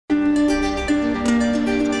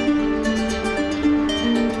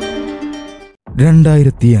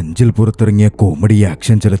2005 പുറത്തിറങ്ങിയ comedy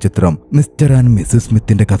action ചലച്ചിത്രം mister and Mises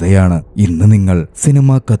സ്മിത്തിന്റെ കഥയാണ് ഇന്ന് നിങ്ങൾ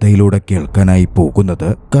സിനിമാ കഥയിലൂടെ കേൾക്കാനായി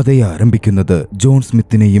പോകുന്നത്. കഥ ആരംഭിക്കുന്നത് ജോൺ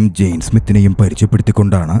സ്മിത്തിനെയും ജെയിൻ സ്മിത്തിനെയും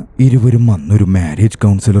പരിചയപ്പെടുത്തിക്കൊണ്ടാണ്. ഇരുവരും അന്നൊരു മാരേജ്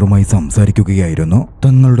കൗൺസിലറുമായി സംസാരിക്കുകയായിരുന്നു.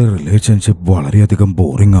 തങ്ങളുടെ റിലേഷൻഷിപ്പ് വളരെയധികം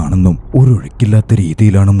ബോറിംഗ് ആണെന്നും ഒരൊഴുക്കില്ലാത്ത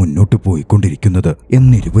രീതിയിലാണ് മുന്നോട്ട് പോയിക്കൊണ്ടിരിക്കുന്നത്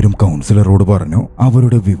എന്നിരുവരും കൗൺസിലറോട് പറഞ്ഞു.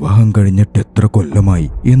 അവരുടെ വിവാഹം കഴിഞ്ഞിട്ട് എത്ര കൊല്ലമായി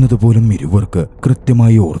എന്നതുപോലും ഇരുവർക്ക്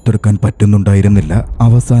കൃത്യമായി ഓർത്തെടുക്കാൻ പറ്റുന്നുണ്ടായിരുന്നില്ല.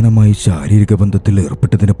 അവസാനമായി ശാരീരിക ബന്ധത്തിൽ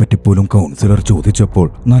ഏർപ്പെട്ടതിനെപ്പറ്റി പോലും കൗൺസിലർ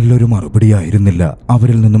ചോദിച്ചപ്പോൾ നല്ലൊരു മറുപടിയായിരുന്നില്ല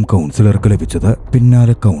അവരിൽ നിന്നും കൗൺസിലർക്ക് ലഭിച്ചത്.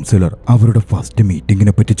 പിന്നാലെ കൗൺസിലർ അവരുടെ ഫസ്റ്റ്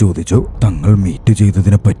മീറ്റിംഗിനെ പറ്റി ചോദിച്ചു. തങ്ങൾ മീറ്റ്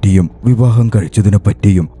ചെയ്തതിനെ പറ്റിയും വിവാഹം കഴിച്ചതിനെ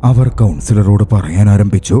പറ്റിയും അവർ കൗൺസിലറോട് പറയാൻ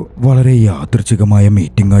ആരംഭിച്ചു. വളരെ യാദൃച്ഛികമായ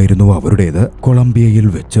മീറ്റിംഗ് ആയിരുന്നു അവരുടേത്. കൊളംബിയയിൽ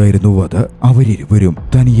വെച്ചായിരുന്നു അത്. അവരിരുവരും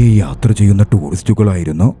തനിയെ യാത്ര ചെയ്യുന്ന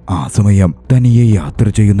ടൂറിസ്റ്റുകളായിരുന്നു. ആ സമയം തനിയെ യാത്ര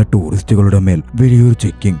ചെയ്യുന്ന ടൂറിസ്റ്റുകളുടെ മേൽ വലിയൊരു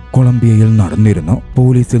ചെക്കിംഗ് കൊളംബിയയിൽ നടന്നിരുന്നു.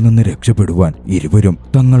 പോലീസിൽ നിന്ന് രക്ഷപ്പെടുവാൻ ഇരുവരും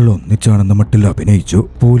തങ്ങൾ ഒന്നിച്ചാണെന്ന മട്ടിൽ അഭിനയിച്ചു.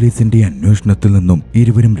 പോലീസിന്റെ അന്വേഷണത്തിൽ നിന്നും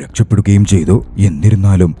ഇരുവരും രക്ഷപ്പെടുകയും ചെയ്തു.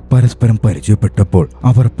 എന്നിരുന്നാലും പരസ്പരം പരിചയപ്പെട്ടപ്പോൾ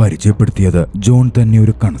അവർ പരിചയപ്പെടുത്തിയത് ജോൺ തന്നെ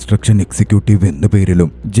ഒരു കൺസ്ട്രക്ഷൻ എക്സിക്യൂട്ടീവ് എന്ന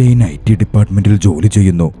പേരിലും ജെയിൻ IT ഡിപ്പാർട്ട്മെന്റിൽ ജോലി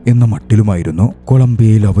ചെയ്യുന്നു എന്ന മട്ടിലുമായിരുന്നു.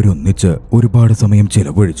 കൊളംബിയയിൽ അവരൊന്നിച്ച് ഒരുപാട് സമയം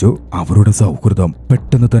ചെലവഴിച്ചു. അവരുടെ സൗഹൃദം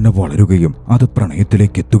പെട്ടെന്ന് തന്നെ വളരുകയും അത്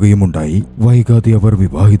പ്രണയത്തിലേക്ക് എത്തുകയുമുണ്ടായി. വൈകാതെ അവർ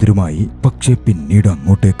വിവാഹിതരുമായി. പക്ഷേ പിന്നീട്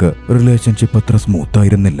അങ്ങോട്ടേക്ക് റിലേഷൻഷിപ്പ് അത്ര സ്മൂത്ത്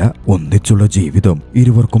ആയിരുന്നില്ല. ഒന്നിച്ചുള്ള ജീവിതം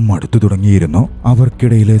ഇരുവർക്കും മടുത്തു തുടങ്ങിയിരുന്നു.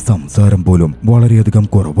 അവർക്കിടയിലെ സംസാരം പോലും വളരെയധികം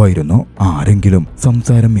കുറവായിരുന്നു. ആരെങ്കിലും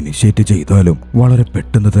സംസാരം ഇനിഷ്യേറ്റ് ചെയ്താലും വളരെ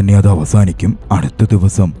പെട്ടെന്ന് തന്നെ അത് അവസാനിക്കും. അടുത്ത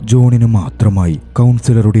ദിവസം ജോണിന് മാത്രമായി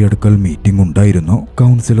കൗൺസിലറുടെ അടുക്കൽ മീറ്റിംഗ് ഉണ്ടായിരുന്നു.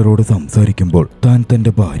 കൗൺസിലറോട് സംസാരിക്കുമ്പോൾ താൻ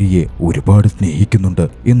തന്റെ ഭാര്യയെ ഒരുപാട് സ്നേഹിക്കുന്നുണ്ട്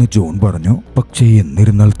എന്ന് ജോൺ പറഞ്ഞു. പക്ഷേ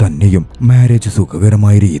എന്നിരുന്നാൽ തന്നെയും മാരേജ്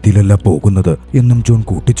സുഖകരമായ രീതിയിലല്ല പോകുന്നത് എന്നും ജോൺ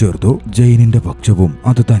കൂട്ടിച്ചേർത്തു. ജെയിനിന്റെ പക്ഷവും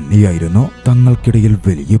അത് തന്നെയായിരുന്നു. തങ്ങൾക്കിടയിൽ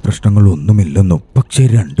വലിയ പ്രശ്നങ്ങൾ ഒന്നുമില്ലെന്നും പക്ഷേ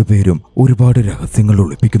രണ്ടുപേരും ഒരുപാട് രഹസ്യങ്ങൾ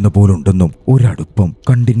ഒളിപ്പിക്കുന്ന പോലുണ്ടെന്നും ഒരടുപ്പം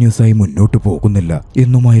കണ്ടിന്യൂസ് ആയി മുന്നോട്ട് പോകുന്നില്ല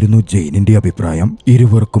എന്നുമായിരുന്നു ജെയിനിന്റെ അഭിപ്രായം.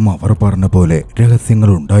 ഇരുവർക്കും അവർ പറഞ്ഞ പോലെ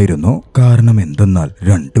രഹസ്യങ്ങൾ ഉണ്ടായിരുന്നു. കാരണം എന്തെന്നാൽ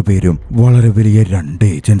രണ്ടുപേരും വളരെ വലിയ രണ്ട്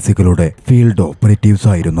ഏജൻസികളുടെ ഫീൽഡ് ഓപ്പറേറ്റീവ്സ്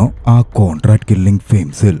ആയിരുന്നു. ആ കോൺട്രാക്ട് കില്ലിംഗ്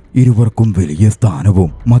ഫെയിംസിൽ ഇരുവർക്കും വലിയ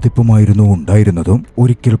സ്ഥാനവും മതിപ്പുമായിരുന്നു ഉണ്ടായിരുന്നതും.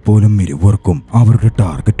 ഒരിക്കൽ പോലും ഇരുവർക്കും അവരുടെ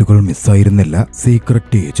ടാർഗറ്റുകൾ മിസ്സായിരുന്നില്ല.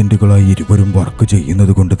 സീക്രട്ട് ഏജന്റുകളായി ഇരുവരും വർക്ക്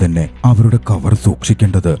ചെയ്യുന്നത് കൊണ്ട് തന്നെ അവരുടെ കവർ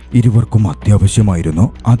സൂക്ഷിക്കേണ്ടത് ഇരുവർക്കും അത്യാവശ്യമായിരുന്നു.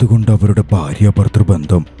 അതുകൊണ്ട് അവരുടെ ഭാര്യ-ഭർത്തൃ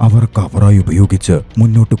ബന്ധം അവർ കവറായി ഉപയോഗിച്ച്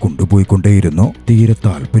മുന്നോട്ട് കൊണ്ടുപോയിക്കൊണ്ടേയിരുന്നു. തീരെ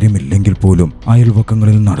താല്പര്യമില്ലെങ്കിൽ പോലും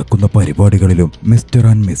അയൽവക്കങ്ങളിൽ നടക്കുന്ന പരിപാടികളിലും മിസ്റ്റർ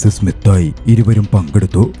ആൻഡ് മിസസ് സ്മിത്തായി ഇരുവരും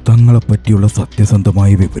പങ്കെടുത്തു. തങ്ങളെപ്പറ്റിയുള്ള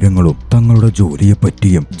സത്യസന്ധമായ വിവരങ്ങളും തങ്ങളുടെ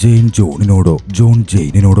ജോലിയെപ്പറ്റിയും ജെയിൻ ജോണിനോടോ ജോൺ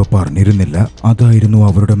ജെയിനിനോടോ പറഞ്ഞിരുന്നില്ല.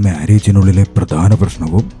 അതായിരുന്നു അവരുടെ മാരേജിനുള്ളിലെ പ്രധാന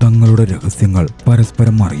പ്രശ്നവും. തങ്ങളുടെ രഹസ്യങ്ങൾ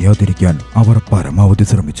പരസ്പരം അറിയാതിരിക്കാൻ അവർ പരമാവധി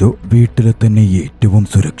ശ്രമിച്ചു. വീട്ടിലെ തന്നെ ഏറ്റവും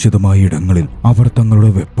സുരക്ഷിതമായ ഇടങ്ങളിൽ അവർ തങ്ങളുടെ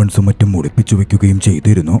വെപ്പൺസും മറ്റും ഒളിപ്പിച്ചു വെക്കുകയും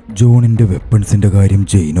ചെയ്തിരുന്നു. ജോണിന്റെ വെപ്പൺസിന്റെ കാര്യം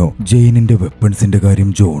ജെയിനോ ജെയിനിന്റെ വെപ്പൺസിന്റെ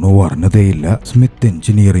കാര്യം ജോണോ അറിഞ്ഞതേയില്ല. സ്മിത്ത്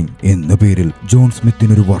എഞ്ചിനീയറിംഗ് എന്ന പേരിൽ ജോൺ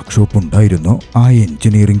സ്മിത്തിനൊരു വർക്ക്ഷോപ്പ് ഉണ്ടായിരുന്നു. ആ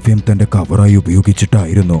എഞ്ചിനീയറിംഗ് ഫേം തന്റെ കവറായി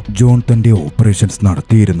ഉപയോഗിച്ചിട്ടായിരുന്നു ജോൺ തന്റെ ഓപ്പറേഷൻസ്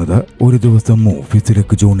നടത്തിയിരുന്നത്. ഒരു ദിവസം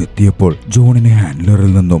ഓഫീസിലേക്ക് ജോൺ എത്തിയപ്പോൾ ജോണിന്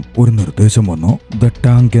ഹാൻഡ്ലറിൽ നിന്നും ഒരു നിർദ്ദേശം വന്നു. ദ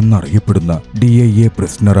ടാങ്ക് എന്നറിയപ്പെടുന്ന DIA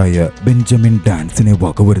പ്രിസണറായ ബെഞ്ചമിൻ ഡാൻസിനെ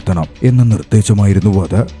വകവരുത്തണം എന്ന നിർദ്ദേശമായിരുന്നു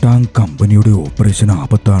അത്. ടാങ്ക് കമ്പനിയുടെ ഓപ്പറേഷൻ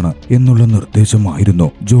ആപത്താണ് എന്നുള്ള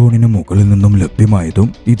നിർദ്ദേശമായിരുന്നു ജോണിന് മുകളിൽ നിന്നും ലഭ്യമായതും.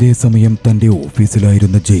 ഇതേ സമയം തന്റെ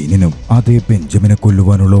ഓഫീസിലായിരുന്ന ജെയിനിനും അതേ ബെഞ്ചമിനെ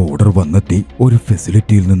കൊല്ലുവാനുള്ള ഓർഡർ വന്നെത്തി. ഒരു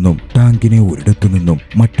ഫെസിലിറ്റിയിൽ നിന്നും ടാങ്കിനെ ഒരിടത്തു നിന്നും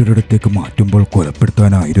മറ്റൊരിടത്തേക്ക് മാറ്റുമ്പോൾ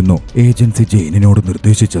കൊലപ്പെടുത്താനായിരുന്നു ഏജൻസി ജെയിനിനോട്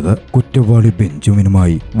നിർദ്ദേശിച്ചത്. കുറ്റവാളി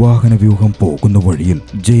ബെഞ്ചമിനുമായി വാഹനവ്യൂഹം പോകുന്ന വഴിയിൽ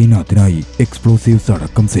ജെയിൻ അതിനായി എക്സ്പ്ലോസീവ്സ്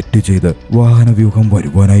അടക്കം സെറ്റ് ചെയ്ത് വാഹനവ്യൂഹം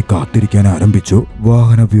വരുവാനായി കാത്തിരിക്കാൻ ആരംഭിച്ചു.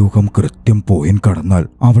 വാഹനവ്യൂഹം കൃത്യം പോയിന്റ് കടന്നാൽ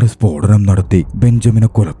അവിടെ സ്ഫോടനം നടത്തി ബെഞ്ചമിനെ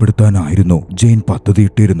കൊലപ്പെടുത്താനായിരുന്നു ജെയിൻ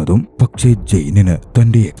പദ്ധതിയിട്ടിരുന്നതും. പക്ഷേ ജെയിനിന്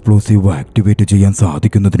തന്റെ എക്സ്പ്ലോസീവ് ആക്ടിവേറ്റ് ചെയ്യാൻ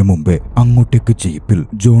സാധിക്കുന്നതിന് മുമ്പേ അങ്ങോട്ടേക്ക് ജീപ്പിൽ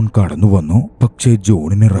ജോൺ കടന്നു വന്നു. പക്ഷേ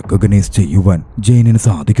ജോണിനെ റെക്കഗ്നൈസ് ചെയ്യുവാൻ ജെയിനിന്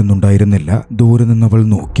സാധിക്കുന്നുണ്ടായിരുന്നില്ല. ദൂരെ നിന്നവൾ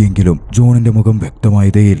നോക്കിയെങ്കിലും ജോണിന്റെ മുഖം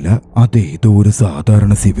വ്യക്തമായതേയില്ല. അതേതോ ഒരു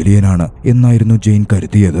സാധാരണ സിവിലിയനാണ് എന്നായിരുന്നു ജെയിൻ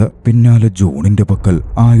കരുതിയത്. പിന്നാലെ ജോണിന്റെ പക്കൽ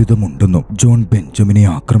ആയുധമുണ്ടെന്നും ജോൺ ബെഞ്ചമിനെ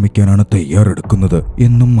ആക്രമിക്കാനാണ് തയ്യാറെടുക്കുന്നത്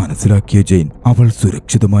എന്നും മനസ്സിലാക്കിയ ജെയിൻ അവൾ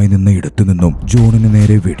സുരക്ഷിതമായി നിന്ന ഇടത്തു നിന്നും ജോണിന്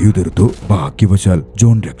നേരെ വെടിയുതിർത്തു. ഭാഗ്യവശാൽ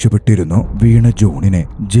ജോൺ രക്ഷപ്പെട്ടിരുന്നു. വീണ ജോണിനെ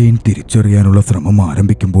ജെയിൻ തിരിച്ചറിയാനുള്ള ശ്രമം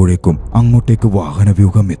ആരംഭിക്കുമ്പോഴേക്കും അങ്ങോട്ടേക്ക്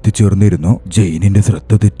വാഹനവ്യൂഹം എത്തിച്ചേർന്നിരുന്നു. ജെയിനിന്റെ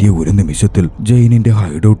ശ്രദ്ധ തെറ്റിയ ഒരു നിമിഷത്തിൽ ജെയിനിന്റെ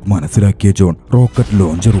ഹൈഡൌട്ട് മനസ്സിലാക്കിയ ജോൺ റോക്കറ്റ്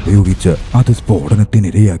ലോഞ്ചർ ഉപയോഗിച്ച് അത്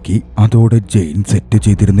സ്ഫോടനത്തിനിരയാക്കി. അതോടെ ജെയിൻ സെറ്റ്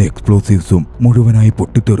ചെയ്തിരുന്ന എക്സ്പ്ലോസീവ്സും മുഴുവനായി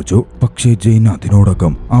പൊട്ടിത്തെറിച്ചു. പക്ഷേ ജെയിൻ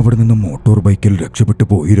അതിനോടകം അവിടെ നിന്ന് മോട്ടോർ ബൈക്കിൽ രക്ഷപ്പെട്ടു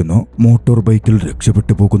പോയിരുന്നു. ഉണ്ടായിരുന്നു. മോട്ടോർ ബൈക്കിൽ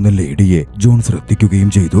രക്ഷപ്പെട്ടു പോകുന്ന ലേഡിയെ ജോൺ ശ്രദ്ധിക്കുകയും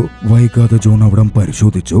ചെയ്തു. വൈകാതെ ജോൺ അവിടം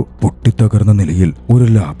പരിശോധിച്ചു. പൊട്ടിത്തകർന്ന നിലയിൽ ഒരു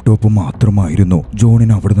ലാപ്ടോപ്പ് മാത്രമായിരുന്നു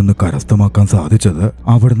ജോണിന് അവിടെ നിന്ന് കരസ്ഥമാക്കാൻ സാധിച്ചത്.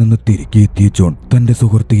 അവിടെ നിന്ന് തിരികെ എത്തിയ ജോൺ തന്റെ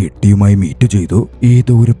സുഹൃത്ത് എട്ടിയുമായി മീറ്റ് ചെയ്തു.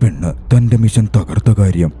 ഏതോ ഒരു പെണ്ണ് തന്റെ മിഷൻ തകർത്ത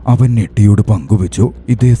കാര്യം അവൻ എട്ടിയോട് പങ്കുവച്ചു.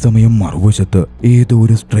 ഇതേ സമയം മറുവശത്ത് ഏതോ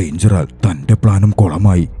ഒരു സ്ട്രേഞ്ചറാൽ തന്റെ പ്ലാനും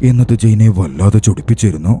കൊളമായി എന്നത് ജെയിനെ വല്ലാതെ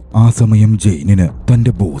ചൊടിപ്പിച്ചിരുന്നു. ആ സമയം ജെയിനിന്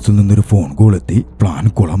തന്റെ ബോസിൽ നിന്നൊരു ഫോൺ കോൾ എത്തി. പ്ലാൻ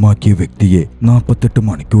കുളമാക്കിയ വ്യക്തിയെ 48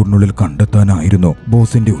 മണിക്കൂറിനുള്ളിൽ കണ്ടെത്താനായിരുന്നു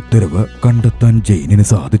ബോസിന്റെ ഉത്തരവ്. കണ്ടെത്താൻ ജെയിനിന്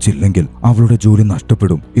സാധിച്ചില്ലെങ്കിൽ അവളുടെ ജോലി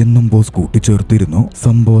നഷ്ടപ്പെടും എന്നും ബോസ് കൂട്ടിച്ചേർത്തിരുന്നു.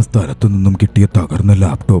 സംഭവ സ്ഥലത്തു നിന്നും കിട്ടിയ തകർന്ന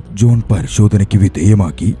ലാപ്ടോപ്പ് ജോൺ പരിശോധനയ്ക്ക്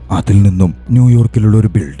വിധേയമാക്കി. അതിൽ നിന്നും ന്യൂയോർക്കിലുള്ള ഒരു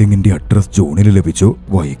ബിൽഡിംഗിന്റെ അഡ്രസ് ജോണിന് ലഭിച്ചു.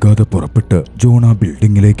 വൈകാതെ പുറപ്പെട്ട് ജോൺ ആ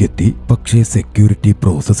ബിൽഡിംഗിലേക്ക് എത്തി. പക്ഷേ സെക്യൂരിറ്റി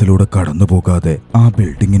പ്രോസസ്സിലൂടെ കടന്നുപോകാതെ ആ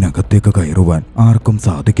ബിൽഡിംഗിനകത്തേക്ക് കയറുവാൻ ആർക്കും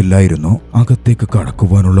സാധിക്കില്ലായിരുന്നു. അകത്തേക്ക്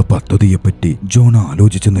കടക്കുവാനുള്ള പദ്ധതിയെപ്പറ്റി ജോൺ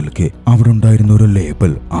ആലോചിച്ചു നിൽക്കെ അവിടെ ഉണ്ടായിരുന്ന ഒരു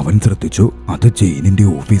ലേബൽ അവൻ ശ്രദ്ധിച്ചു. അത് ജെയിനിന്റെ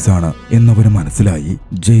ഓഫീസാണ് എന്നവന് മനസ്സിലായി.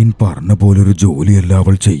 ജെയിൻ പറഞ്ഞ പോലൊരു ജോലിയല്ല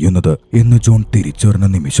അവൾ ചെയ്യുന്നത് എന്ന് ജോൺ തിരിച്ചറിഞ്ഞ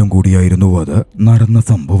നിമിഷം കൂടിയായിരുന്നു അത്. നടന്ന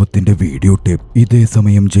സംഭവത്തിന്റെ വീഡിയോ ടേപ്പ് ഇതേ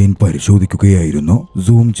സമയം ജെയിൻ പരിശോധിക്കുകയായിരുന്നു.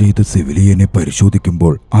 സൂം ചെയ്ത് സിവിലിയനെ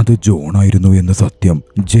പരിശോധിക്കുമ്പോൾ അത് ജോൺ ആയിരുന്നു എന്ന സത്യം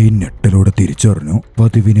ജെയിൻ ഞെട്ടലോടെ തിരിച്ചറിഞ്ഞു.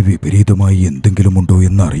 പതിവിന് വിപരീതമായി എന്തെങ്കിലും ഉണ്ടോ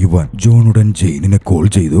എന്നറിയുവാൻ ജോൺ ഉടൻ ജെയിനിനെ കോൾ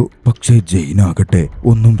ചെയ്തു. പക്ഷേ ജെയിൻ ആകട്ടെ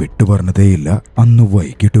ഒന്നും വിട്ടുപറഞ്ഞതേയില്ല. അന്ന്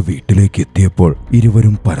വൈകിട്ട് വീട്ടിലേക്ക് എത്തിയപ്പോൾ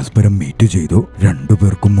ഇരുവരും പരസ്പരം മീറ്റ് ചെയ്തു.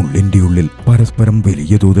 രണ്ടുപേർക്കും ഉള്ളിന്റെ ഉള്ളിൽ പരസ്പരം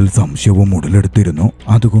വലിയ തോതിൽ സംശയവും ഉടലെടുത്തിരുന്നു.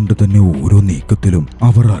 അതുകൊണ്ട് തന്നെ ഓരോ നീക്കത്തിലും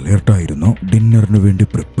അവർ അലേർട്ടായിരുന്നു. ഡിന്നറിനു വേണ്ടി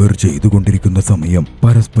പ്രിപ്പയർ ചെയ്തുകൊണ്ടിരിക്കുന്ന സമയം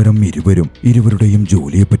പരസ്പരം ഇരുവരുടെയും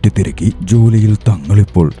ജോലിയെപ്പറ്റി തിരക്കി. ജോലിയിൽ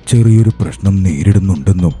തങ്ങളിപ്പോൾ ചെറിയൊരു പ്രശ്നം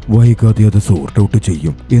നേരിടുന്നുണ്ടെന്നും വൈകാതെ അത് സോർട്ട് ഔട്ട്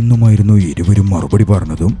ചെയ്യും എന്നുമായിരുന്നു ഇരുവരും മറുപടി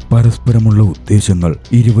പറഞ്ഞതും. പരസ്പരമുള്ള ഉദ്ദേശങ്ങൾ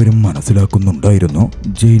ഇരുവരും മനസ്സിലാക്കുന്നുണ്ടായിരുന്നു.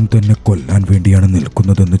 ജെയിൻ തന്നെ കൊല്ലാൻ വേണ്ടിയാണ്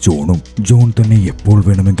നിൽക്കുന്നതെന്ന് ജോണും, ജോൺ തന്നെ എപ്പോൾ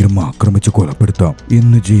വേണമെങ്കിലും ആക്രമിച്ച് കൊലപ്പെടുത്താം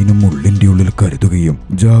എന്ന് ജെയിനും ഉള്ളിന്റെ ഉള്ളിൽ കരുതുകയും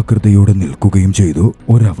ജാഗ്രതയോടെ നിൽക്കുകയും ചെയ്തു.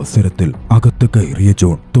 ഒരവസരത്തിൽ അകത്ത് കയറിയ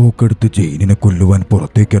ജോൺ തോക്കെടുത്ത് ജെയിനിനെ കൊല്ലുവാൻ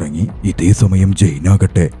പുറത്തേക്കിറങ്ങി. ഇതേ സമയം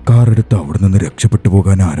ജെയിനാകട്ടെ കാറെടുത്ത് അവിടെ നിന്ന് രക്ഷപ്പെട്ടു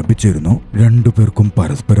പോകാൻ ആരംഭിച്ചിരുന്നു. രണ്ടുപേർക്കും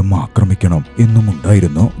പരസ്പരം ആക്രമിക്കണം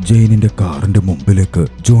എന്നുമുണ്ടായിരുന്നു. ജെയിനിന്റെ കാറിന്റെ മുമ്പിലേക്ക്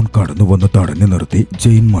ജോൺ കടന്നു വന്ന് തടഞ്ഞു നിർത്തി.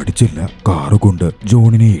 ജെയിൻ മടിച്ചില്ല. കാറുകൊണ്ട്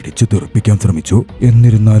ജോണിനെ ഇടിച്ചു തെറിപ്പിക്കാൻ ശ്രമിച്ചു.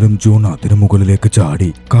 എന്നിരുന്നാലും ജോൺ അതിനു മുകളിലേക്ക് ചാടി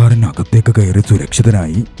കാറിനകത്തേക്ക് കയറി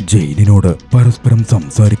സുരക്ഷിതനായി. ജെയിനിനോട് പരസ്പരം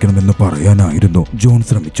സംസാരിക്കണമെന്ന് പറയാനായിരുന്നു ജോൺ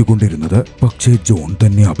ശ്രമിച്ചുകൊണ്ടിരുന്നത്. പക്ഷേ ജോൺ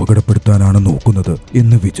തന്നെ അപകടപ്പെടുത്താനാണ് നോക്കുന്നത്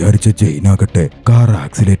എന്ന് വിചാരിച്ച ജെയിനാകട്ടെ കാർ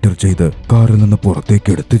ആക്സിലേറ്റർ ചെയ്ത് കാറിൽ നിന്ന് പുറത്തേക്ക്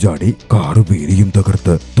എടുത്തു ചാടി. കാറ് വീലിയും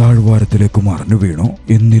തകർത്ത് താഴ്വാരത്തിലേക്ക് മറിഞ്ഞു വീണു.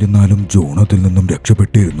 എന്നിരുന്നാലും ജോൺ അതിൽ നിന്നും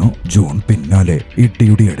രക്ഷപ്പെട്ടിരുന്നു. ജോൺ പിന്നാലെ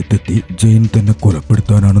ഇട്ടിയുടെ അടുത്തെത്തി. ജെയിൻ തന്നെ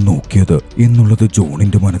കൊലപ്പെടുത്താനാണ് നോക്കിയത് എന്നുള്ളത്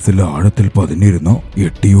ജോണിന്റെ മനസ്സിൽ ആഴത്തിൽ പതിഞ്ഞിരുന്നു.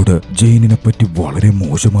 ഇട്ടിയോട് ജെയിനിനെ പറ്റി വളരെ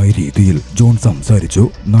മോശമായ രീതിയിൽ ജോൺ സംസാരിച്ചു.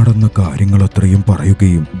 നടന്ന കാര്യങ്ങൾ അത്രയും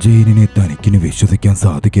പറയുകയും ജെയിനിനെ തനിക്കിന് വിശ്വസിക്കാൻ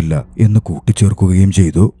സാധിക്കില്ല എന്ന് കൂട്ടിച്ചേർക്കുകയും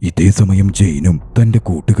ചെയ്തു. ഇതേ സമയം ജെയിനും തന്റെ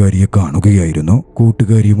കൂട്ടുകാരിയെ കാണുകയായിരുന്നു.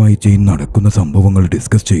 കൂട്ടുകാരിയുമായി ജെയിൻ നടക്കുന്ന സംഭവങ്ങൾ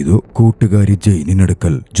ഡിസ്കസ് ചെയ്തു. കൂട്ടുകാരി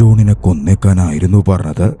ജെയിനിനടുക്കൽ ജോണിനെ കൊന്നേക്കാനായിരുന്നു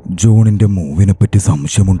പറഞ്ഞത്. ജോണിന്റെ മൂവിനെ പറ്റി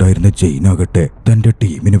സംശയമുണ്ടായിരുന്ന ജെയിനാകട്ടെ തന്റെ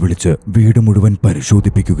ടീമിനെ വിളിച്ച് വീട് മുഴുവൻ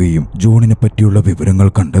പരിശോധിപ്പിക്കുകയും ജോണിനെ പറ്റിയുള്ള വിവരങ്ങൾ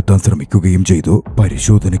കണ്ടെത്താൻ ശ്രമിക്കുകയും ചെയ്തു.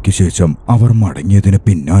 പരിശോധനയ്ക്ക് ശേഷം അവർ മടങ്ങിയതിന്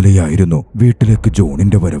പിന്നാലെയായിരുന്നു വീട്ടിലേക്ക്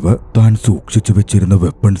ജോണിന്റെ വരവ്. താൻ സൂക്ഷിച്ചു വെച്ചിരുന്ന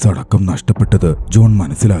വെപ്പൺസ് അടക്കം നഷ്ടപ്പെട്ടത് ജോൺ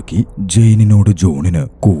മനസ്സിലാക്കി. ജെയിനിനോട് ജോണിന്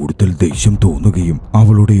കൂടുതൽ ദേഷ്യം തോന്നുകയും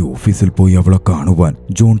അവളുടെ ഓഫീസിൽ പോയി അവളെ കാണുവാൻ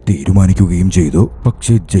ജോൺ തീരുമാനിക്കുകയും ചെയ്തു.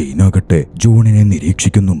 പക്ഷേ ജെയിനാകട്ടെ ജോണിനെ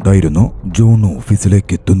നിരീക്ഷിക്കുന്നുണ്ടായിരുന്നു. ജോൺ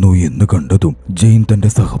ഓഫീസിലേക്ക് എത്തുന്നു എന്ന് കണ്ടതും ജെയിൻ തന്റെ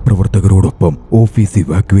സഹപ്രവർത്തകരോടൊപ്പം ഓഫീസ്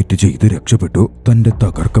ഇവാക്യുവേറ്റ് ചെയ്ത് രക്ഷപ്പെട്ടു. തന്റെ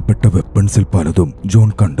തകർക്കപ്പെട്ട വെപ്പൺസിൽ പലതും ജോൺ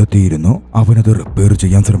കണ്ടെത്തിയിരുന്നു. അവനത് റിപ്പയർ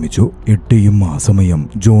ചെയ്യാൻ ശ്രമിച്ചു. എട്ടിയും ആ സമയം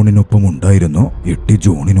ജോണിനൊപ്പം ഉണ്ടായിരുന്നു. എട്ടി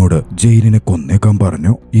ജോണിനോട് ജെയിനിനെ കൊന്നേക്കാൻ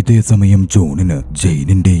പറഞ്ഞു. ഇതേ സമയം ജോണിന്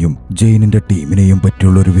ജെയിനിന്റെ ടീമിനെയും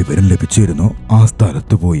പറ്റിയുള്ള ഒരു വിവരം ലഭിച്ചിരുന്നു. ആ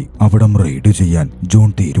സ്ഥലത്ത് പോയി അവിടം റെയ്ഡ് ചെയ്യാൻ ജോൺ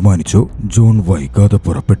തീരുമാനിച്ചു. ജോൺ വൈകാതെ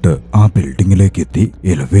പുറപ്പെട്ട് ആ ബിൽഡിംഗിലേക്ക് എത്തി.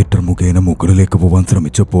 എലിവേറ്റർ മുഖേന മുകളിലേക്ക് പോവാൻ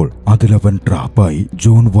ശ്രമിച്ചപ്പോൾ അതിലവൻ ട്രാപ്പായി.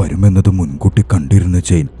 ജോൺ വരുമെന്നത് മുൻകൂട്ടി കണ്ടിരുന്ന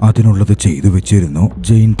ജെയിൻ അതിനുള്ളത് ചെയ്തു വെച്ചിരുന്നു.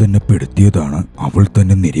 ജെയിൻ തന്നെ പെടുത്തിയതാണ്, അവൾ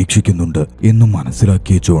തന്നെ നിരീക്ഷിക്കുന്നുണ്ട് എന്ന്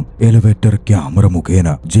മനസ്സിലാക്കിയ ജോൺ എലിവേറ്റർ ക്യാമറ മുഖേന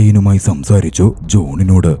ജെയിനുമായി സംസാരിച്ചു.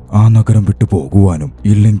 ജോണിനോട് ആ നഗരം വിട്ടു പോകുവാനും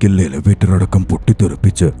ഇല്ലെങ്കിൽ എലിവേറ്റർ അടക്കം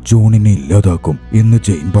പൊട്ടിത്തെറിപ്പിച്ച് ജോണിനെ ഇല്ലാതാക്കും എന്ന്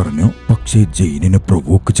ജെയിൻ പറഞ്ഞു. പക്ഷേ ജെയിനിനെ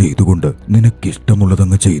പ്രൊവോക്ക് ചെയ്തുകൊണ്ട് നിനക്കിഷ്ടമുള്ള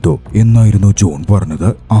ചെയ്യാനുള്ളതങ്ങ് ചെയ്തോ എന്നായിരുന്നു ജോൺ പറഞ്ഞത്.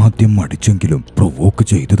 ആദ്യം മടിച്ചെങ്കിലും പ്രൊവോക്ക്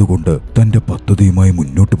ചെയ്തതുകൊണ്ട് തന്റെ പദ്ധതിയുമായി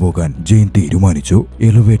മുന്നോട്ടു പോകാൻ ജെയിൻ തീരുമാനിച്ചു.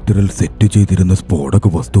 എലിവേറ്ററിൽ സെറ്റ് ചെയ്തിരുന്ന സ്ഫോടക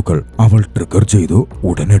വസ്തുക്കൾ അവൾ ട്രിഗർ ചെയ്തു.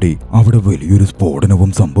 ഉടനടി അവിടെ വലിയൊരു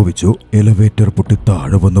സ്ഫോടനവും സംഭവിച്ചു. എലിവേറ്റർ പൊട്ടി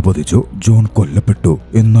താഴെ വന്ന് പതിച്ചു. ജോൺ കൊല്ലപ്പെട്ടു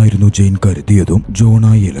എന്നായിരുന്നു ജെയിൻ കരുതിയതും. ജോൺ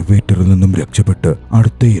ആ എലിവേറ്ററിൽ നിന്നും രക്ഷപ്പെട്ട്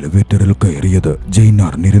അടുത്ത എലിവേറ്ററിൽ കയറിയത് ജെയിൻ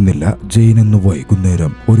അറിഞ്ഞിരുന്നില്ല. ജെയിൻ അന്ന്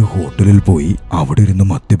വൈകുന്നേരം ഒരു ഹോട്ടലിൽ പോയി അവിടെ ഇരുന്ന്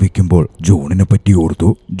മദ്യപിക്കുമ്പോൾ ജോണിനെ പറ്റി ഓർത്തു.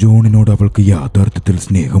 ജോണിനോട് അവൾക്ക് യാഥാർത്ഥ്യത്തിൽ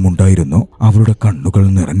സ്നേഹമുണ്ടായിരുന്നു. അവളുടെ കണ്ണുകൾ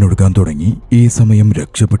നിറഞ്ഞൊഴുകാൻ തുടങ്ങി. ഈ സമയം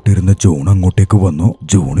രക്ഷപ്പെട്ടിരുന്ന ജോൺ അങ്ങോട്ടേക്ക് വന്നു.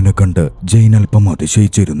 ജോണിനെ കണ്ട് ജെയിൻ അല്പം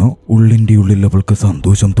അതിശയിച്ചിരുന്നു. ഉള്ളിന്റെ ഉള്ളിൽ അവൾക്ക്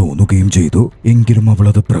സന്തോഷം തോന്നുകയും ചെയ്തു. എങ്കിലും അവൾ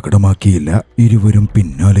അത് പ്രകടമാക്കിയില്ല. ഇരുവരും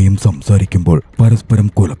പിന്നാലെയും സംസാരിക്കുമ്പോൾ പരസ്പരം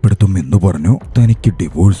കൊലപ്പെടുത്തും എന്ന് പറഞ്ഞു. തനിക്ക്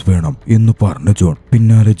ഡിവോഴ്സ് വേണം എന്ന് പറഞ്ഞ ജോൺ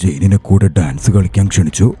പിന്നാലെ ജെയിനിനെ കൂടെ ഡാൻസ് കളിക്കാൻ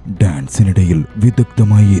ക്ഷണിച്ചു. ഡാൻസിനിടയിൽ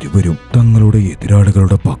വിദഗ്ധമായി ഇരുവരും തങ്ങളുടെ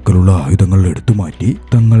എതിരാളികളുടെ പക്കലുള്ള ആയുധങ്ങൾ എടുത്തുമാറ്റി.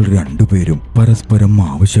 തങ്ങൾ രണ്ടുപേരും പരസ്പരം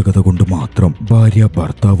ആവശ്യകത കൊണ്ട് മാത്രം ഭാര്യ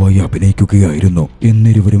ഭർത്താവായി അഭിനയിക്കുകയായിരുന്നു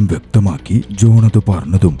എന്നിരുവരും വ്യക്തമാക്കി. ജോൺ അത്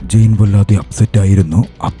പറഞ്ഞതും ജെയിൻ വല്ലാതെ അപ്സെറ്റായിരുന്നു.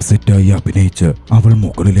 അപ്സെറ്റായി അഭിനയിച്ച് അവൾ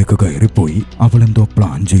മുകളിലേക്ക് കയറിപ്പോയി. അവൾ എന്തോ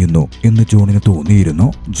പ്ലാൻ ചെയ്യുന്നു എന്ന് ജോണിന് തോന്നിയിരുന്നു.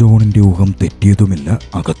 ജോണിന്റെ ഊഹം തെറ്റിയതുമില്ല.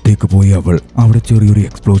 അകത്തേക്ക് പോയി അവൾ അവിടെ ചെറിയൊരു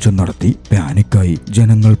എക്സ്പ്ലോഷൻ നടത്തി. പാനിക്കായി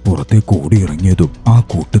ജനങ്ങൾ പുറത്തേക്ക് ഓടിയിറങ്ങിയതും ആ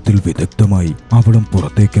കൂട്ടത്തിൽ വിദഗ്ധമായി അവളും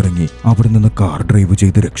പുറത്തേക്കിറങ്ങി അവിടെ നിന്ന് കാർ ഡ്രൈവ്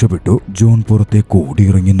ചെയ്ത് രക്ഷപ്പെട്ടു. ജോൺ പുറത്തേക്ക്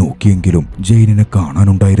ഓടിയിറങ്ങി നോക്കിയെങ്കിലും ജെയിനിനെ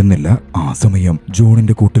കാണാനുണ്ടായിരുന്നില്ല. ആ സമയം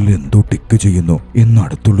ജോണിന്റെ കൂട്ടിൽ എന്തോ ടിക്ക് ചെയ്യുന്നു എന്ന്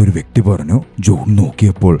അടുത്തുള്ളൊരു വ്യക്തി പറഞ്ഞു. ജോൺ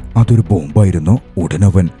നോക്കിയപ്പോൾ അതൊരു ബോംബായിരുന്നു.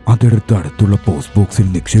 ഉടനവൻ അതെടുത്ത് അടുത്തുള്ള പോസ്റ്റ് ബോക്സിൽ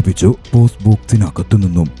നിക്ഷേപിച്ചു. പോസ്റ്റ് ബോക്സിനകത്തു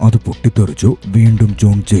നിന്നും അത് പൊട്ടിത്തെറിച്ചു. വീണ്ടും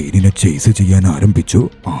ജോൺ ജെയിനിനെ ചേസ് ചെയ്യാൻ ആരംഭിച്ചു.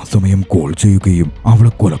 ആ സമയം കോൾ ചെയ്യുകയും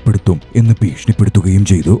അവളെ കൊലപ്പെടുത്തും എന്ന് ഭീഷണിപ്പെടുത്തുകയും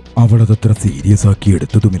ചെയ്തു. അവൾ അതത്ര സീരിയസ് ആക്കി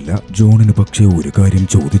എടുത്തതുമില്ല. ജോണിന് പക്ഷേ ഒരു കാര്യം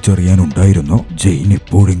ചോദിച്ചറിയാനുണ്ടായിരുന്നു. ജെയിൻ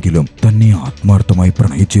എപ്പോഴെങ്കിലും തന്നെ ആത്മാർത്ഥമായി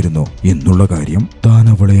പ്രണയിച്ചിരുന്നു എന്നുള്ള കാര്യം. താൻ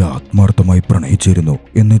അവളെ ആത്മാർത്ഥമായി പ്രണയിച്ചിരുന്നു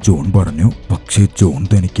എന്ന് ജോൺ പറഞ്ഞു. പക്ഷേ ജോൺ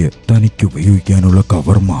തനിക്ക് ഉപയോഗിക്കാനുള്ള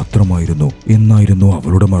കവർ മാത്രമായിരുന്നു എന്നായിരുന്നു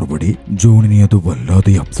അവളുടെ മറുപടി. ജോണിനെ അത്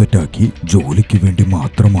വല്ലാതെ അപ്സെറ്റാക്കി. ജോലിക്ക് വേണ്ടി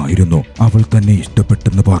മാത്രമായിരുന്നു അവൾ തന്നെ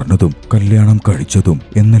ഇഷ്ടപ്പെട്ടെന്ന് പറഞ്ഞതും കല്യാണം കഴിച്ചതും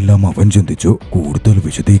എന്നെല്ലാം അവൻ ചിന്തിച്ചു. കൂടുതൽ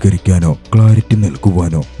വിശദീകരിക്കാനോ ക്ലാരിറ്റി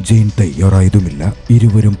നൽകുവാനോ ജെയിൻ തയ്യാറായതുമില്ല.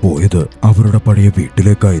 ഇരുവരും പോയത് അവരുടെ പഴയ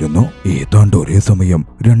വീട്ടിലേക്കായിരുന്നു. ഏതാണ്ട് ഒരേ സമയം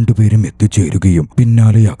രണ്ടുപേരും എത്തിച്ചേരുകയും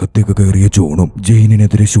പിന്നാലെ അകത്തേക്ക് കയറിയ ജോണും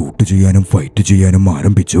ജെയിനിനെതിരെ ഷൂട്ട് ചെയ്യാനും ഫൈറ്റ് ചെയ്യാനും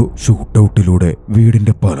ആരംഭിച്ചു. ഷൂട്ടൌട്ടിലൂടെ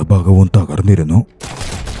വീടിന്റെ പല ഭാഗവും തകർന്നിരുന്നു.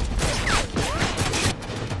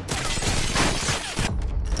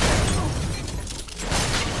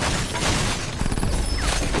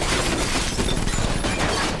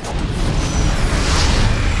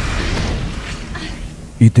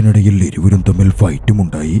 ഇതിനിടയിൽ ഇരുവരും തമ്മിൽ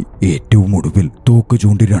ഫൈറ്റുമുണ്ടായി. ഏറ്റവും ഒടുവിൽ തോക്ക്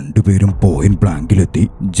ചൂണ്ടി രണ്ടുപേരും പോയിന്റ് ബ്ലാങ്കിലെത്തി.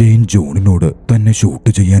 ജെയിൻ ജോണിനോട് തന്നെ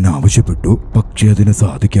ഷൂട്ട് ചെയ്യാൻ ആവശ്യപ്പെട്ടു. പക്ഷെ അതിന്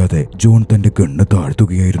സാധിക്കാതെ ജോൺ തന്റെ ഗണ്ണ്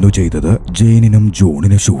താഴ്ത്തുകയായിരുന്നു ചെയ്തത്. ജെയിനിനും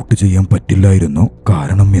ജോണിനെ ഷൂട്ട് ചെയ്യാൻ പറ്റില്ലായിരുന്നു.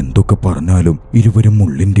 കാരണം എന്തൊക്കെ പറഞ്ഞാലും ഇരുവരും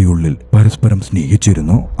ഉള്ളിന്റെ ഉള്ളിൽ പരസ്പരം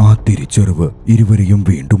സ്നേഹിച്ചിരുന്നു. ആ തിരിച്ചറിവ് ഇരുവരെയും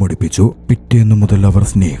വീണ്ടും അടുപ്പിച്ചു. പിറ്റേന്നു മുതൽ അവർ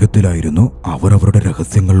സ്നേഹത്തിലായിരുന്നു. അവർ അവരുടെ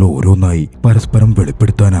രഹസ്യങ്ങൾ ഓരോന്നായി പരസ്പരം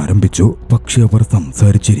വെളിപ്പെടുത്താൻ ആരംഭിച്ചു. പക്ഷെ അവർ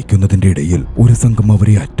സംസാരിച്ചിരിക്കുന്നതിന്റെ ഇടയിൽ ഒരു സംഘം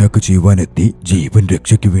അവരെ അറ്റാക്ക് ചെയ്യുവാനെത്തി. ജീവൻ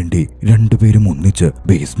രക്ഷയ്ക്ക് വേണ്ടി രണ്ടുപേരും ഒന്നിച്ച്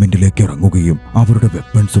ബേസ്മെന്റിലേക്ക് ഇറങ്ങുകയും അവരുടെ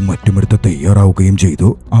വെപ്പൺസും മറ്റുമെടുത്ത് തയ്യാറാവുകയും ചെയ്തു.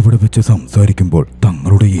 അവിടെ വെച്ച് സംസാരിക്കുമ്പോൾ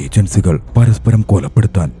തങ്ങളുടെ ഏജൻസികൾ പരസ്പരം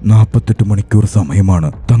കൊലപ്പെടുത്താൻ 48 മണിക്കൂർ സമയമാണ്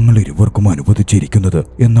തങ്ങൾ ഇരുവർക്കും അനുവദിച്ചിരിക്കുന്നത്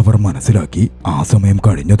എന്നവർ മനസ്സിലാക്കി. ആ സമയം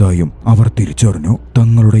കഴിഞ്ഞതായും അവർ തിരിച്ചറിഞ്ഞു.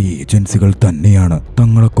 തങ്ങളുടെ ഏജൻസികൾ തന്നെയാണ്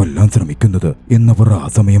തങ്ങളെ കൊല്ലാൻ ശ്രമിക്കുന്നത് എന്നവർ ആ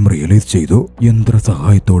സമയം റിയലൈസ് ചെയ്തു. യന്ത്ര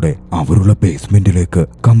സഹായത്തോടെ അവരുടെ ബേസ്മെന്റിലേക്ക്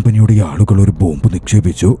കമ്പനിയുടെ ആളുകൾ ഒരു ബോംബ്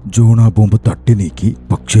നിക്ഷേപിച്ചു. ജോൺ ആ ബോംബ് തട്ടി നീക്കി.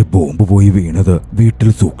 പക്ഷേ ബോംബ് പോയി വീണത് വീട്ടിൽ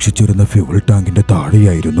സൂക്ഷിച്ചിരുന്ന ഫ്യൂവൽ ടാങ്കിന്റെ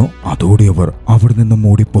താഴെയായിരുന്നു. അതോടെ അവർ അവിടെ നിന്നും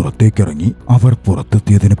ഓടി പുറത്തേക്കിറങ്ങി. അവർ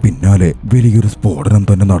പുറത്തെത്തിയതിന് പിന്നാലെ വലിയൊരു സ്ഫോടനം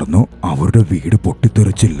തന്നെ നടന്നു. അവരുടെ വീട്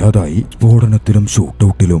പൊട്ടിത്തെറിച്ചില്ലാതായി. സ്ഫോടനത്തിലും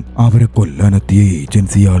ഷൂട്ടൌട്ടിലും അവരെ കൊല്ലാനെത്തിയ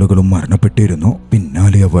ഏജൻസി ആളുകളും മരണപ്പെട്ടിരുന്നു.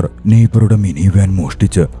 പിന്നാലെ അവർ നെയ്ബറുടെ മിനി വാൻ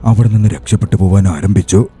മോഷ്ടിച്ച് അവിടെ നിന്ന് രക്ഷപ്പെട്ടു പോവാൻ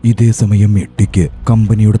ആരംഭിച്ചു. ഇതേ സമയം എട്ടിക്ക്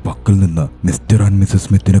കമ്പനിയുടെ പക്കൽ നിന്ന് മിസ്റ്റർ ആൻഡ് മിസസ്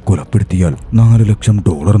സ്മിത്തിനെ കൊലപ്പെടുത്തിയാൽ $4 ലക്ഷം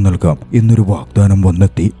നൽകാം എന്നൊരു വാഗ്ദാനം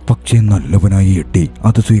വന്നെത്തി. പക്ഷേ നല്ലവനായി എട്ടി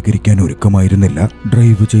അത് സ്വീകരിക്കാൻ ഒരുക്കമായിരുന്നില്ല.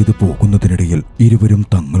 ഡ്രൈവ് ചെയ്തു പോകുന്നതിനിടയിൽ ഇരുവരും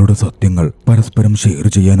തങ്ങളുടെ സത്യങ്ങൾ പരസ്പരം പരസ്പരം ഷെയർ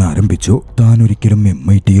ചെയ്യാൻ ആരംഭിച്ചു. താൻ ഒരിക്കലും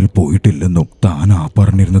MITയിൽ പോയിട്ടില്ലെന്നും താൻ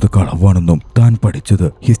പറഞ്ഞിരുന്നത് കളവാണെന്നും താൻ പഠിച്ചത്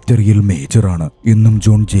ഹിസ്റ്ററിയിൽ മേജറാണ് എന്നും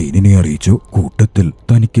ജോൺ ജെയിനിനെ അറിയിച്ചു. കൂട്ടത്തിൽ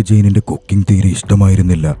തനിക്ക് ജെയിനിന്റെ കുക്കിംഗ് തീരെ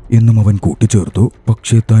ഇഷ്ടമായിരുന്നില്ല എന്നും അവൻ കൂട്ടിച്ചേർത്തു.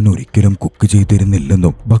 പക്ഷേ താൻ ഒരിക്കലും കുക്ക്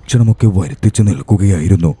ചെയ്തിരുന്നില്ലെന്നും ഭക്ഷണമൊക്കെ വരുത്തിച്ചു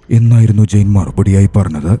നിൽക്കുകയായിരുന്നു എന്നായിരുന്നു ജെയിൻ മറുപടിയായി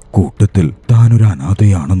പറഞ്ഞത്. കൂട്ടത്തിൽ താനൊരു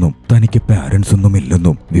അനാഥയാണെന്നും തനിക്ക് പാരന്റ്സ് ഒന്നും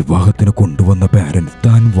ഇല്ലെന്നും വിവാഹത്തിന് കൊണ്ടുവന്ന പാരന്റ്സ്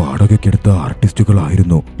താൻ വാടകയ്ക്കെടുത്ത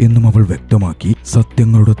ആർട്ടിസ്റ്റുകളായിരുന്നു എന്നും അവൾ വ്യക്തമാക്കി.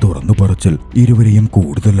 സത്യങ്ങളുടെ തുറന്നു പറച്ചിൽ ഇരുവരെയും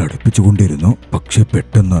കൂടുതൽ അടുപ്പിച്ചുകൊണ്ടിരുന്നു. പക്ഷെ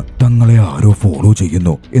പെട്ടെന്ന് തങ്ങളെ ആരോ ഫോളോ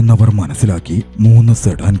ചെയ്യുന്നു എന്നവർ മനസ്സിലാക്കി. 3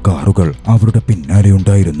 സെഡാൻ കാറുകൾ അവരുടെ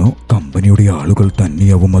പിന്നാലെയുണ്ടായിരുന്നു. കമ്പനിയുടെ ആളുകൾ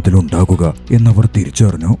തന്നെയാവും അതിലുണ്ടാകുക എന്നവർ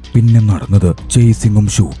തിരിച്ചറിഞ്ഞു. പിന്നെ നടന്നത് ചേസിങ്ങും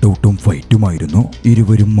ഷൂട്ടൌട്ടും ഫൈറ്റുമായിരുന്നു.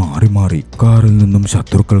 ഇരുവരും മാറി മാറി കാറിൽ നിന്നും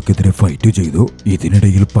ശത്രുക്കൾക്കെതിരെ ഫൈറ്റ് ചെയ്തു.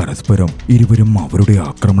 ഇതിനിടയിൽ പരസ്പരം ഇരുവരും അവരുടെ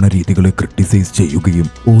ആക്രമണ രീതികളെ ക്രിട്ടിസൈസ് ചെയ്യുകയും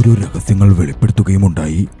ഓരോ രഹസ്യങ്ങൾ വെളിപ്പെടുത്തുകയും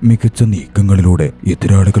ഉണ്ടായി. മികച്ച നീക്കങ്ങളിലൂടെ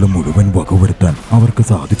എതിരാളികളെ മുഴുവൻ വകവരുത്താൻ അവർക്ക്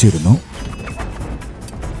സാധിച്ചിരുന്നു.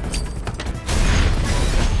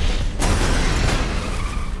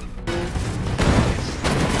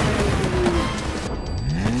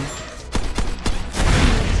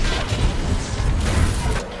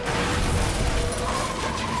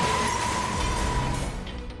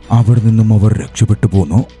 അവിടെ നിന്നും അവർ രക്ഷപ്പെട്ടു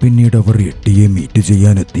പോന്നു. പിന്നീട് അവർ എട്ടിയെ മീറ്റ്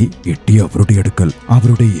ചെയ്യാനെത്തി. എട്ടി അവരുടെ അടുക്കൽ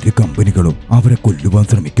അവരുടെ 2 കമ്പനികളും അവരെ കൊല്ലുവാൻ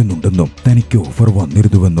ശ്രമിക്കുന്നുണ്ടെന്നും തനിക്ക് ഓഫർ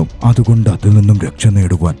വന്നിരുന്നുവെന്നും അതുകൊണ്ട് അതിൽ നിന്നും രക്ഷ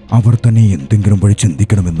നേടുവാൻ അവർ തന്നെ എന്തെങ്കിലും വഴി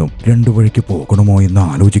ചിന്തിക്കണമെന്നും 2 വഴിക്ക് പോകണമോ എന്ന്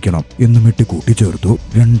ആലോചിക്കണം എന്നും എട്ടി കൂട്ടിച്ചേർത്തു.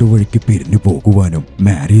 2 വഴിക്ക് പിരിഞ്ഞു പോകുവാനും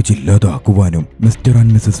marriage ഇല്ലാതാക്കുവാനും mister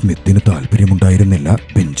and Mises സ്മിത്തിന് താല്പര്യമുണ്ടായിരുന്നില്ല.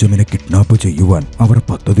 ബെഞ്ചമിനെ kidnap ചെയ്യുവാൻ അവർ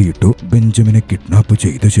പദ്ധതിയിട്ടു. ബെഞ്ചമിനെ കിഡ്നാപ്പ്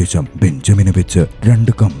ചെയ്ത ശേഷം ബെഞ്ചമിനെ വെച്ച്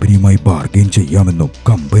 2 കമ്പനിയുമായി ബാർഗെയിൻ ചെയ്യാമെന്നും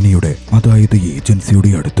കമ്പനിയുടെ അതായത് ഏജൻസിയുടെ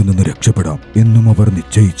അടുത്തുനിന്ന് രക്ഷപ്പെടാം എന്നും അവർ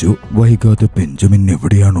നിശ്ചയിച്ചു. വൈകാതെ ബെഞ്ചമിൻ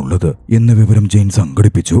എവിടെയാണുള്ളത് എന്ന വിവരം ജെയിൻ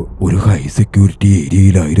സംഘടിപ്പിച്ചു. ഒരു ഹൈ സെക്യൂരിറ്റി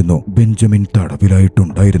ഏരിയയിലായിരുന്നു ബെഞ്ചമിൻ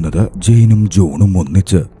തടവിലായിട്ടുണ്ടായിരുന്നത്. ജെയിനും ജോണും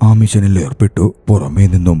ഒന്നിച്ച് ആ മിഷനിൽ ഏർപ്പെട്ടു. പുറമേ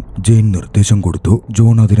നിന്നും ജെയിൻ നിർദ്ദേശം കൊടുത്തു.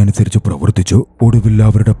 ജോൺ അതിനനുസരിച്ച് പ്രവർത്തിച്ചു. ഒടുവിൽ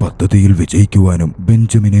അവരുടെ പദ്ധതിയിൽ വിജയിക്കുവാനും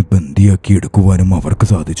ബെഞ്ചമിനെ ബന്ദിയാക്കി എടുക്കുവാനും അവർക്ക്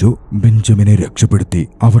സാധിച്ചു. ബെഞ്ചമിനെ രക്ഷപ്പെടുത്തി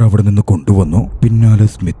അവർ അവിടെ നിന്ന് കൊണ്ടുവന്നു. പിന്നാലെ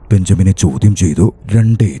സ്മിത്ത് ബെഞ്ചമിനെ ചോദ്യം ചെയ്തു.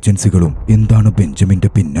 2 ഏജൻസികളും എന്താണ് ബെഞ്ചമിന്റെ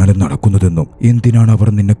പിന്നാലെ നടക്കുന്നതെന്നും എന്തിനാണ് അവർ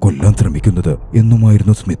നിന്നെ കൊല്ലാൻ ശ്രമിക്കുന്നത്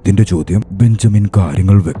എന്നുമായിരുന്നു സ്മിത്തിന്റെ ചോദ്യം. ബെഞ്ചമിൻ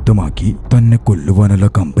കാര്യങ്ങൾ വ്യക്തമാക്കി. തന്നെ കൊല്ലുവാനല്ല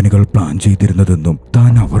കമ്പനികൾ പ്ലാൻ ചെയ്തിരുന്നതെന്നും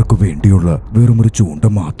താൻ അവർക്ക് വേണ്ടിയുള്ള വെറുമൊരു ചൂണ്ട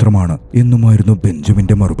മാത്രമാണ് എന്നുമായിരുന്നു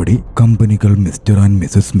ബെഞ്ചമിന്റെ മറുപടി. കമ്പനികൾ മിസ്റ്റർ ആൻഡ്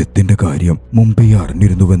മിസസ് സ്മിത്തിന്റെ കാര്യം മുമ്പേ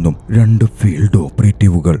അറിഞ്ഞിരുന്നുവെന്നും 2 ഫീൽഡ്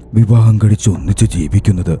ഓപ്പറേറ്റീവുകൾ വിവാഹം കഴിച്ച് ഒന്നിച്ച്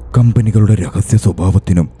ജീവിക്കുന്നത് കമ്പനികളുടെ രഹസ്യ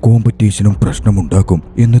സ്വഭാവത്തിനും കോമ്പറ്റീഷനും പ്രശ്നമുണ്ടാക്കും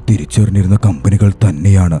എന്ന് തിരിച്ചറിഞ്ഞിരുന്ന കമ്പനികൾ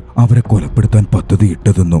തന്നെയാണ് അവരെ കൊലപ്പെടുത്താൻ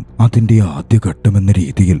പദ്ധതിയിട്ടതെന്നും അതിന്റെ ആദ്യഘട്ടമെന്ന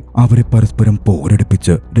രീതിയിൽ അവരെ പരസ്പരം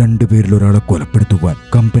പോരടിപ്പിച്ച് 2 പേരിൽ ഒരാളെ കൊലപ്പെടുത്തുവാൻ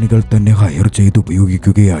കമ്പനികൾ തന്നെ ഹയർ ചെയ്ത്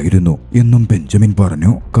ഉപയോഗിക്കുകയായിരുന്നു എന്നും ബെഞ്ചമിൻ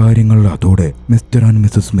പറഞ്ഞു. കാര്യങ്ങൾ അതോടെ മിസ്റ്റർ ആൻഡ്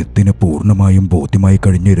മിസസ് സ്മിത്തിന് പൂർണ്ണമായും ബോധ്യമായി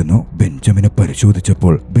കഴിഞ്ഞിരുന്നു. ബെഞ്ചമിനെ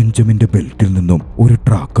പരിശോധിച്ചപ്പോൾ ബെഞ്ചമിന്റെ ബെൽറ്റിൽ നിന്നും ഒരു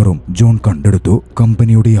ട്രാക്കറും ജോൺ കണ്ടെടുത്തു.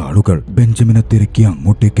 കമ്പനിയുടെ ആളുകൾ ബെഞ്ചമിനെ തിരക്കി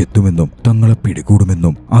അങ്ങോട്ടേക്ക് എത്തുമെന്നും തങ്ങളെ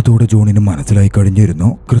പിടികൂടുമെന്നും അതോടെ ജോണിന് മനസ്സിലായി കഴിഞ്ഞിരുന്നു.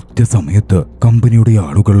 കൃത്യസമയത്ത് കമ്പനിയുടെ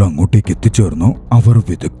ആളുകൾ അങ്ങോട്ടേക്ക് എത്തിച്ചേർന്നു. അവർ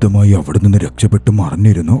വിദഗ്ധമായി അവിടെ നിന്ന് രക്ഷപ്പെട്ട്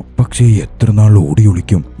മറഞ്ഞിരുന്നു. പക്ഷേ എത്ര നാൾ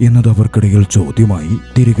ഓടിയൊളിക്കും എന്നത് അവർക്കിടയിൽ ചോദ്യമായി.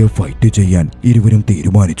 തിരികെ ഫൈറ്റ് ചെയ്യാൻ ഇരുവരും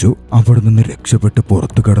തീരുമാനിച്ചു. അവിടെ നിന്ന് രക്ഷപ്പെട്ട്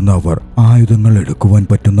പുറത്തു കടന്ന അവർ ആയുധങ്ങൾ എടുക്കുവാൻ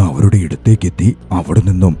പറ്റുന്ന അവരുടെ ഇടത്തേക്കെത്തി. അവിടെ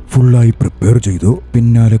നിന്നും ഫുള്ളായി പ്രിപ്പയർ ചെയ്തു.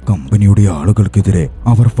 പിന്നാലെ കമ്പനിയുടെ ആളുകൾക്കെതിരെ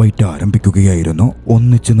അവർ ഫൈറ്റ് ആരംഭിക്കുകയായിരുന്നു.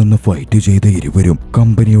 ഒന്നിച്ചു നിന്ന് ഫൈറ്റ് ചെയ്ത ഇരുവരും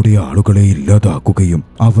കമ്പനിയുടെ ആളുകളെ ഇല്ലാതാക്കുകയും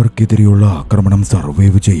അവർക്കെതിരെയുള്ള ആക്രമണം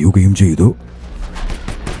സർവൈവ് ചെയ്യുകയും ചെയ്തു.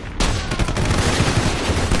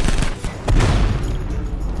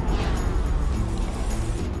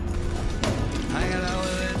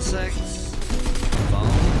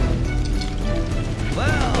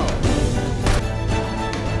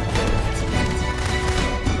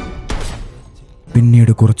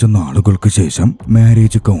 പിന്നീട് കുറച്ച് നാളുകൾക്ക് ശേഷം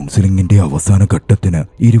മാരേജ് കൗൺസിലിംഗിന്റെ അവസാന ഘട്ടത്തിന്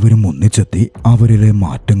ഇരുവരും ഒന്നിച്ചെത്തി. അവരിലെ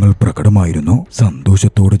മാറ്റങ്ങൾ പ്രകടമായിരുന്നു.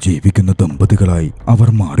 സന്തോഷത്തോടെ ജീവിക്കുന്ന ദമ്പതികളായി അവർ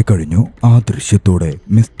മാറിക്കഴിഞ്ഞു. ആ ദൃശ്യത്തോടെ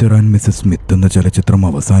മിസ്റ്റർ ആൻഡ് മിസസ് സ്മിത്ത് എന്ന ചലച്ചിത്രം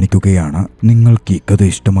അവസാനിക്കുകയാണ്. നിങ്ങൾക്ക് ഈ കഥ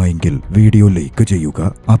ഇഷ്ടമായെങ്കിൽ വീഡിയോ ലൈക്ക്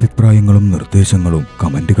ചെയ്യുക. അഭിപ്രായങ്ങളും നിർദ്ദേശങ്ങളും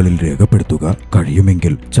കമന്റുകളിൽ രേഖപ്പെടുത്തുക.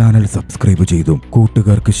 കഴിയുമെങ്കിൽ ചാനൽ സബ്സ്ക്രൈബ് ചെയ്തും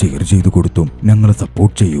കൂട്ടുകാർക്ക് ഷെയർ ചെയ്തു കൊടുത്തും ഞങ്ങളെ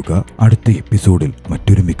സപ്പോർട്ട് ചെയ്യുക. അടുത്ത എപ്പിസോഡിൽ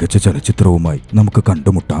മറ്റൊരു മികച്ച ചലച്ചിത്രവുമായി നമുക്ക്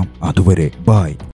കണ്ടുമുട്ടാം. അതുവരെ ബൈ.